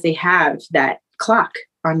 because they have that clock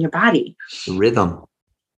on your body. Rhythm.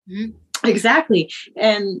 Exactly.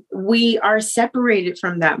 And we are separated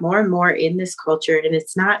from that more and more in this culture. And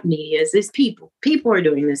it's not media, it's people. People are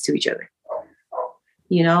doing this to each other.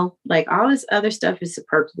 You know, like all this other stuff is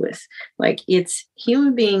superfluous. Like it's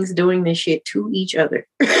human beings doing this shit to each other.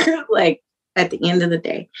 Like at the end of the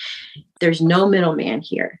day, there's no middleman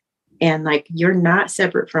here. And like you're not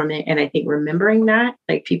separate from it. And I think remembering that,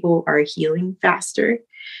 like people are healing faster.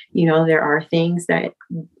 You know, there are things that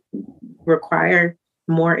require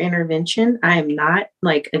more intervention. I am not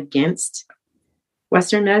like against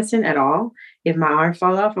Western medicine at all. If my arm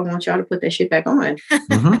fall off, I want y'all to put that shit back on.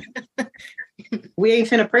 Mm-hmm. We ain't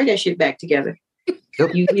finna pray that shit back together.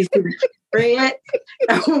 Yep. You need to pray it.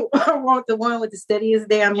 I want the one with the steadiest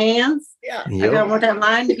damn hands. Yeah. Yep. I want that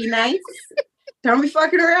line to be nice. Don't be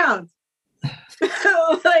fucking around.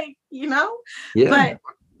 Like, you know? Yeah. But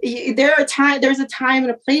there's a time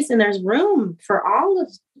and a place, and there's room for all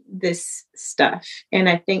of this stuff. And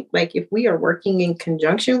I think like if we are working in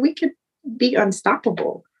conjunction, we could be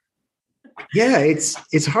unstoppable. Yeah,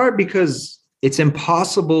 it's hard because it's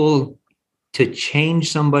impossible to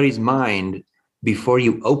change somebody's mind before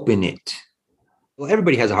you open it. Well,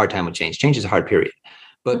 everybody has a hard time with change. Change is a hard period.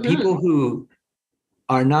 But people who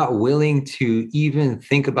are not willing to even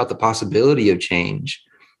think about the possibility of change,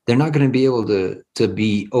 they're not going to be able to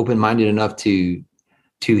be open-minded enough to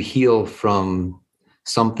heal from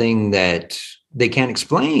something that they can't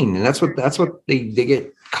explain. And that's what they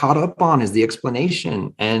get caught up on, is the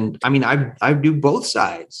explanation. And I mean, I do both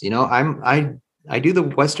sides, you know. I do the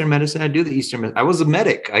Western medicine, I do the Eastern medicine. I was a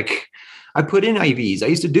medic. I put in IVs. I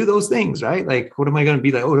used to do those things, right? Like, what am I going to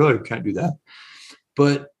be like? Oh, no, I can't do that.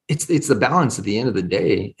 But it's the balance at the end of the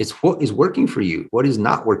day. It's what is working for you. What is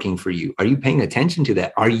not working for you? Are you paying attention to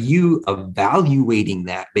that? Are you evaluating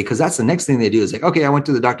that? Because that's the next thing they do is like, okay, I went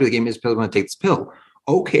to the doctor, they gave me this pill, I'm going to take this pill.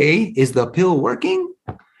 Okay, is the pill working?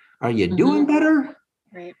 Are you doing better?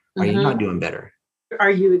 Right. Are you not doing better? Are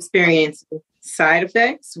you experiencing side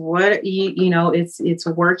effects? What you know, it's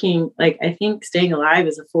working. Like I think staying alive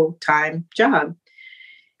is a full-time job.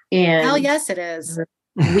 And Hell yes, it is.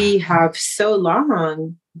 We have so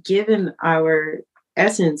long given our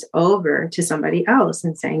essence over to somebody else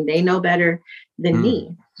and saying they know better than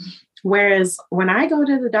me. Whereas when I go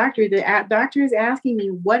to the doctor is asking me,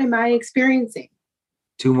 what am I experiencing?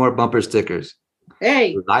 2 more bumper stickers.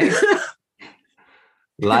 Hey,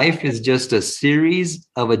 Life is just a series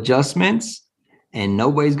of adjustments, and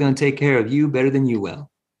nobody's going to take care of you better than you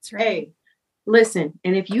will. That's right. hey, listen.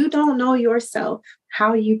 And if you don't know yourself,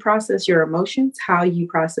 how you process your emotions, how you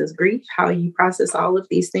process grief, how you process all of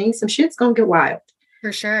these things, some shit's going to get wild.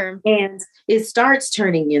 For sure. And it starts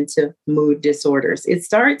turning into mood disorders. It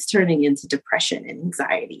starts turning into depression and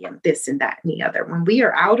anxiety and this and that and the other. When we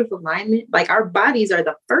are out of alignment, like our bodies are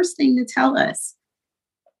the first thing to tell us.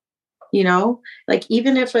 You know, like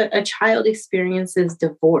even if a child experiences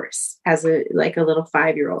divorce as a little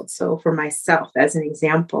 5-year-old. So for myself, as an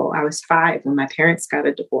example, I was 5 when my parents got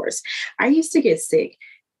a divorce. I used to get sick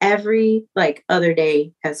every other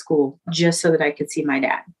day at school just so that I could see my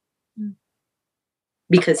dad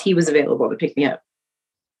because he was available to pick me up.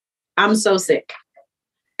 I'm so sick.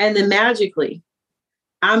 And then magically,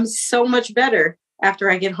 I'm so much better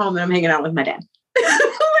after I get home and I'm hanging out with my dad.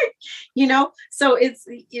 You know, so it's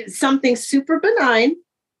something super benign,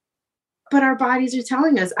 but our bodies are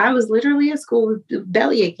telling us. I was literally at school with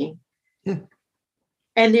belly aching,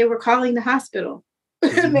 and they were calling the hospital.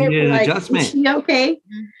 And they were like, "Is she okay?"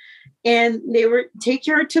 And they were take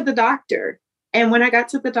her to the doctor. And when I got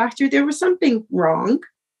to the doctor, there was something wrong,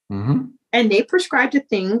 and they prescribed a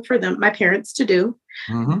thing for my parents to do.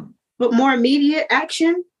 But more immediate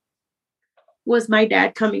action was my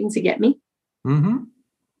dad coming to get me.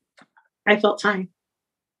 I felt fine.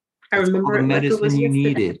 I remember the medicine you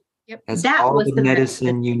needed. Yep. That was the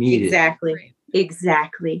medicine you needed. Exactly. Right.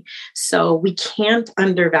 Exactly. So we can't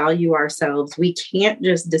undervalue ourselves. We can't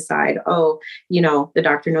just decide, oh, you know, the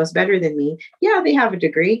doctor knows better than me. Yeah, they have a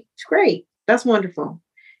degree. It's great. That's wonderful.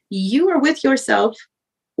 You are with yourself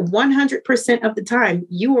 100% of the time.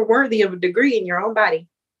 You are worthy of a degree in your own body.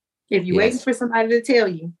 If you're waiting for somebody to tell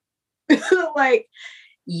you,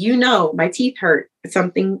 you know, my teeth hurt.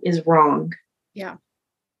 Something is wrong. Yeah.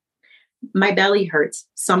 My belly hurts.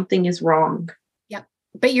 Something is wrong. Yeah.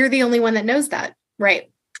 But you're the only one that knows that.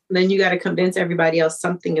 Right. Then you got to convince everybody else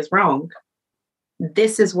something is wrong.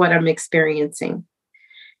 This is what I'm experiencing.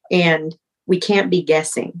 And we can't be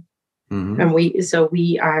guessing. And we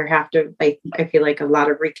have to, I feel like a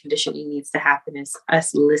lot of reconditioning needs to happen is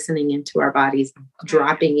us listening into our bodies,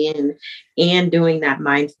 dropping in and doing that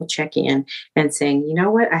mindful check-in and saying, you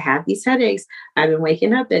know what, I have these headaches. I've been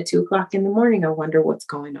waking up at 2:00 in the morning. I wonder what's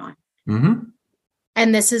going on. Mm-hmm.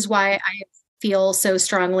 And this is why I feel so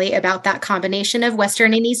strongly about that combination of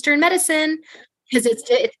Western and Eastern medicine, because it's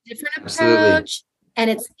a different Absolutely. approach, and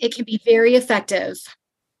it can be very effective.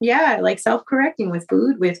 Yeah, like self-correcting with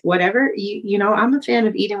food, with whatever. You know, I'm a fan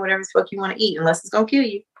of eating whatever the fuck you want to eat, unless it's gonna kill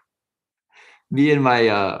you. Me and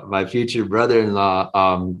my future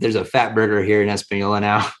brother-in-law, there's a fat burger here in Espanola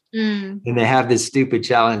now. Mm. And they have this stupid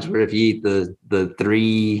challenge where if you eat the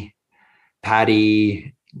 3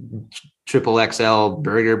 patty triple XL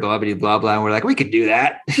burger, blah, blah, blah, blah. And we're like, we could do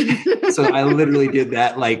that. So I literally did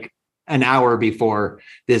that like an hour before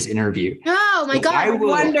this interview. Oh my So God.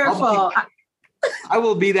 Wonderful. I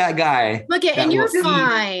will be that guy. Look at, and that you're will eat.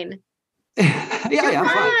 fine. Yeah, I'm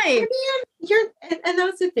fine. Fine. And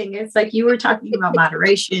that's the thing. It's like you were talking about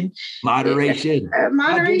moderation. Moderation. I did it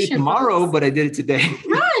Moderation. tomorrow, but I did it today.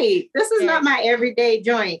 Right. This is not my everyday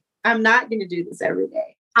joint. I'm not going to do this every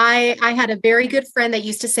day. I had a very good friend that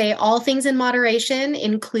used to say all things in moderation,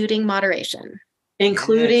 including moderation.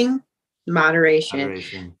 Including moderation.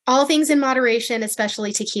 Moderation. All things in moderation,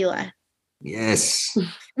 especially tequila. Yes.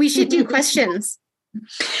 We should do questions.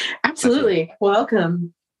 Absolutely.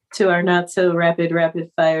 Welcome to our not so rapid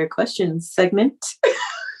fire questions segment.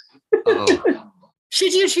 Uh-oh.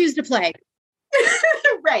 Should you choose to play?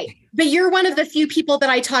 Right. But you're one of the few people that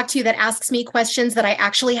I talk to that asks me questions that I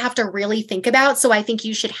actually have to really think about. So I think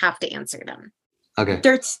you should have to answer them. Okay.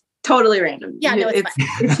 They're totally random. Yeah, no, it's fine.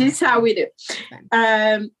 It's just how we do.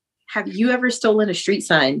 Fine. Have you ever stolen a street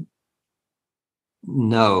sign?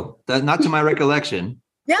 No, not to my recollection.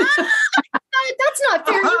 Yeah, that's not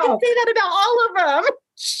fair. You can say that about all of them.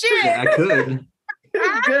 Shit. Yeah, I could,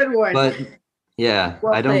 Good one. but yeah,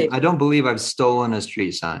 Well I played. don't believe I've stolen a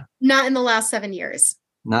street sign. Not in the last 7 years.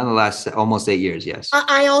 Not in the last almost 8 years. Yes.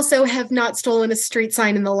 I also have not stolen a street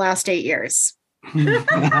sign in the last 8 years.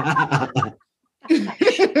 I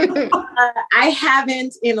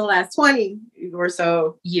haven't in the last 20 or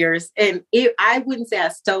so years. And I wouldn't say I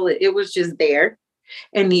stole it. It was just there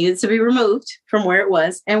and needed to be removed from where it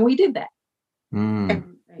was. And we did that. Mm.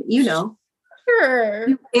 And, you know, Sure.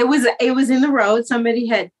 it was in the road. Somebody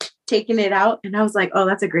had taken it out and I was like, oh,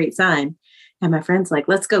 that's a great sign. And my friend's like,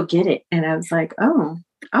 let's go get it. And I was like, oh,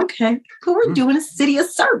 okay. But we're doing a city of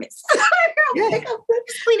service. Just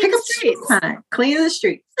cleaning the streets. Sign. Cleaning the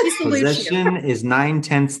streets. We salute you. Possession is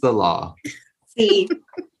 9/10 the law. See.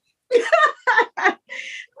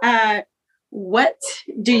 What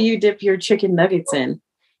do you dip your chicken nuggets in?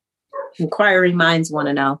 Inquiring minds want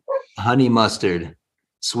to know. Honey mustard,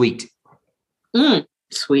 sweet.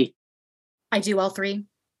 Sweet. I do all three.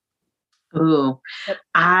 Ooh. Yep.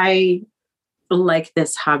 I like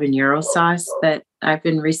this habanero sauce that I've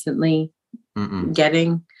been recently Mm-mm.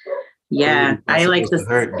 getting. Yeah, Food is not I like supposed this.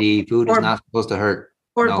 to hurt. D. Food is Or- not supposed to hurt.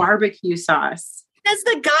 Or No. barbecue sauce. Says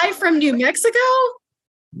the guy from New Mexico.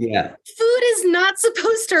 Yeah. Food is not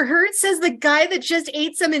supposed to hurt, says the guy that just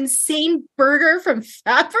ate some insane burger from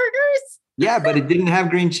Fat Burgers. Yeah, but it didn't have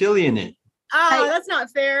green chili in it. Oh, that's not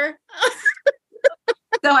fair.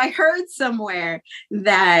 So I heard somewhere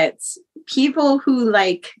that people who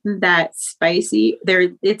like that spicy,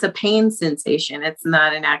 it's a pain sensation. It's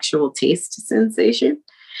not an actual taste sensation.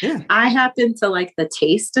 Yeah. I happen to like the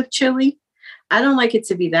taste of chili. I don't like it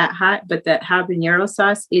to be that hot, but that habanero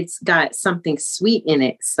sauce, it's got something sweet in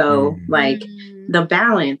it. So like the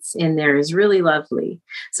balance in there is really lovely.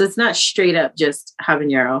 So it's not straight up just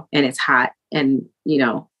habanero and it's hot and, you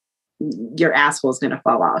know, your asshole is going to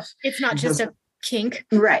fall off. It's not just a kink.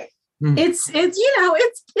 Right. Mm. It's you know,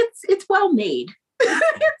 it's well made.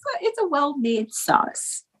 it's a well made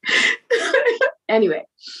sauce. Anyway,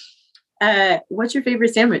 what's your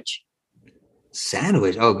favorite sandwich?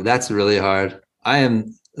 Sandwich. Oh, that's really hard.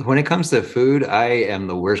 When it comes to food, I am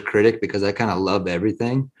the worst critic because I kind of love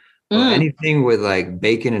everything. But anything with like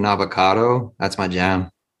bacon and avocado, that's my jam.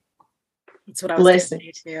 That's what I was going to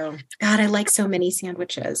say too. God, I like so many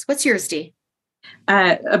sandwiches. What's yours, D?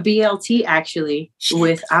 A BLT actually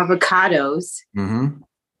with avocados Mm-hmm.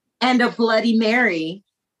 and a Bloody Mary.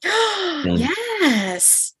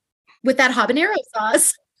 Yes. With that habanero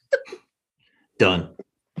sauce. Done.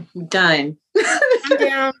 Done. I'm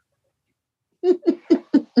down.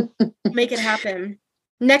 Make it happen.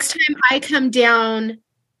 Next time I come down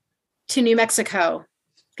to New Mexico,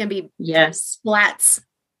 it's going to be Yes. flats.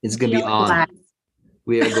 It's going to be on. Flat.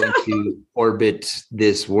 We are going to orbit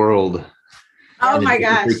this world. Oh And my it's a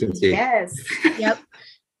gosh. frequency. Yes. Yep.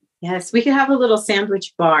 Yes. We could have a little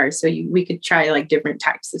sandwich bar. So we could try like different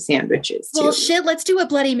types of sandwiches too. Well, shit, let's do a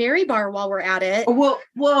Bloody Mary bar while we're at it. Well,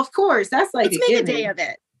 of course. That's like Let's make a given. day of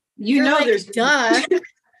it. You You're know like, there's duh.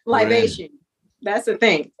 libation. That's the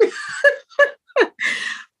thing.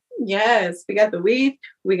 Yes, we got the weed,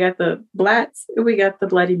 we got the blats, we got the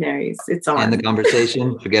Bloody Marys. It's on. And the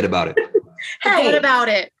conversation, forget about it. Forget about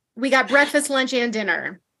it. We got breakfast, lunch, and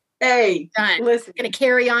dinner. Hey, Done. listen. Gonna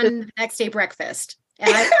carry on the next day breakfast.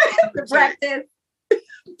 And The breakfast.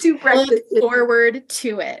 Two look breakfasts. forward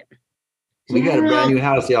to it. We got a brand new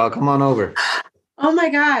house, y'all. Come on over. Oh my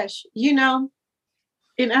gosh. You know,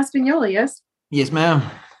 in Espanola, yes? Yes, ma'am.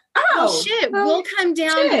 Oh shit. well, We'll come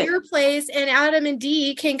down to shit. your place and Adam and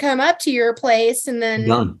Dee can come up to your place and then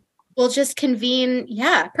Done. we'll just convene.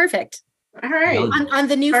 Yeah, perfect. All right. Done. On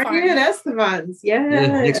the new farm. Party at Esteban's. Yeah.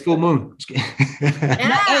 Next full moon. Just kidding.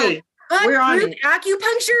 Yeah. Hey, But we're on group it.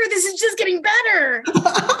 acupuncture, this is just getting better.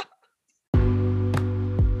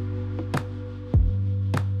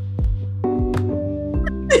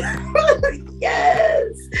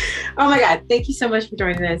 Yes. Oh my God. Thank you so much for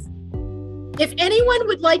joining us. If anyone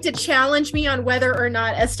would like to challenge me on whether or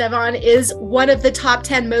not Esteban is one of the top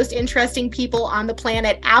 10 most interesting people on the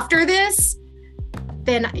planet after this,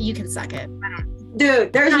 then you can suck it.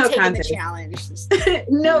 Dude, there's I'm no not taking contest. the challenge.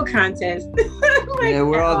 No contest. Like, Yeah,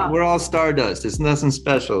 we're at all stardust. It's nothing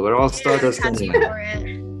special. We're all stardust Tattoo anyway. for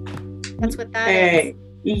it. That's what that is. Hey.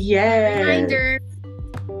 Yeah. Reminder.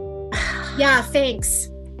 Yeah, thanks.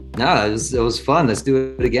 No, it was fun. Let's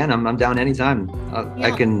do it again. I'm down anytime. I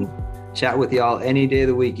Yeah. can chat with y'all any day of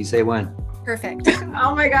the week. You say when. Perfect.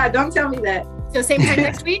 Oh my God. Don't tell me that. So same time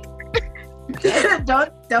next week.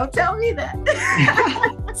 don't tell me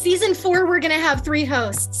that. Season 4, we're gonna have 3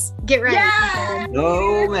 hosts. Get ready. Yeah. people.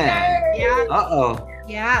 Oh man. Yeah. Uh-oh.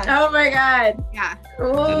 Yeah. Oh my God. Yeah. Oh,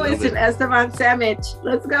 love it's it. an Esteban sandwich.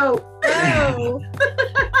 Let's go. Oh.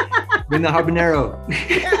 Bring the habanero.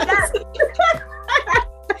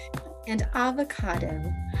 And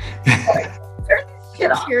avocado.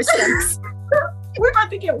 Get off. Cheers, folks. We're about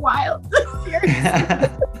to get wild.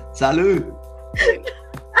 Salud.